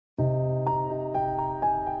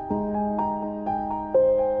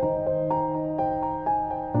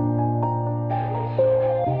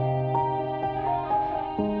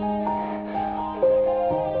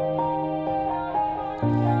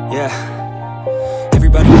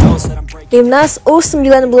Timnas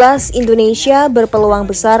U19 Indonesia berpeluang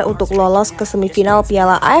besar untuk lolos ke semifinal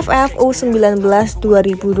Piala AFF U19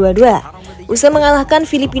 2022. Usai mengalahkan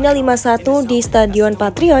Filipina 5-1 di Stadion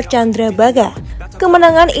Patriot Candrabhaga.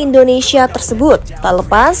 Kemenangan Indonesia tersebut tak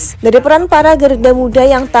lepas dari peran para garuda muda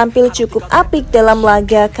yang tampil cukup apik dalam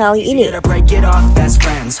laga kali ini.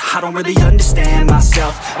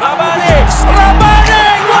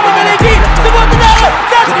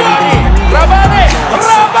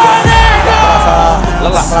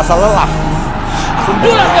 Merasa lelah.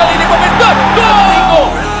 Sundulan kali ini komentar Nico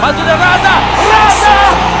masuk dan rata.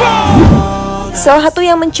 Salah satu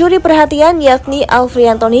yang mencuri perhatian yakni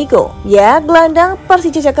Alfriyanto Nico. Ya, gelandang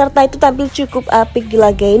Persija Jakarta itu tampil cukup apik di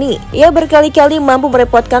laga ini. Ia berkali-kali mampu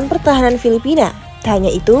merepotkan pertahanan Filipina. Tak hanya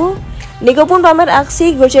itu, Nico pun pamer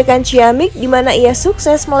aksi gocekan ciamik di mana ia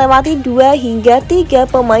sukses melewati 2 hingga 3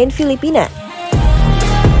 pemain Filipina.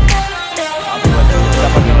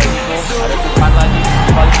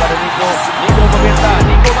 Balik pada Nico meminta,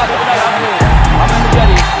 Nico masuk ke dalam. Apa yang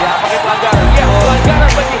terjadi? Ya, pakai pelanggaran. Ya,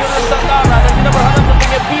 pelanggaran bagi Nusantara dan kita berharap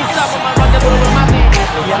tentunya bisa memanfaatkan bola bermati.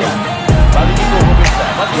 Ya, balik Nico meminta,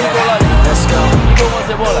 masih Nico lagi. Nico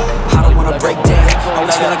masih bola. Nico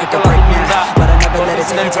kembali meminta,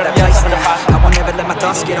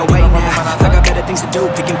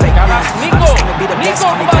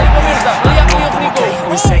 lihat Nico.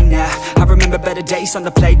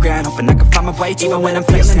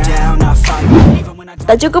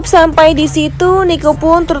 Tak cukup sampai di situ, Nico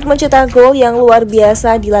pun turut mencetak gol yang luar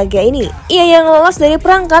biasa di laga ini. Ia yang lolos dari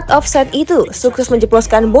perangkat offside itu sukses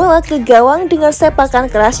menjebloskan bola ke gawang dengan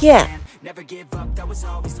sepakan kerasnya.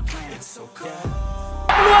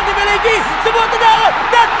 Peluang dimiliki, sebuah tendangan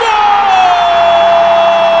dan gol!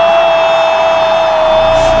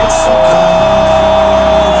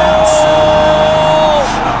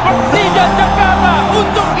 Persija Jakarta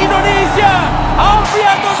untuk Indonesia,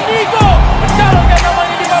 Afriyanto Nico mencalonkan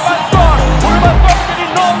namanya di papan skor. Berubah skor menjadi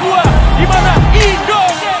 0-2, di mana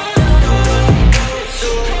Indonesia.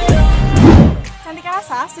 Cantik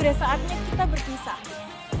rasa, sudah saatnya kita berpisah.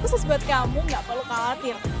 Khusus buat kamu, nggak perlu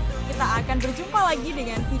khawatir. Kita akan berjumpa lagi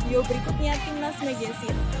dengan video berikutnya Timnas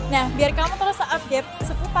Magazine. Nah, biar kamu terus update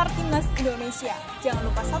seputar Timnas Indonesia, jangan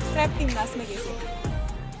lupa subscribe Timnas Magazine.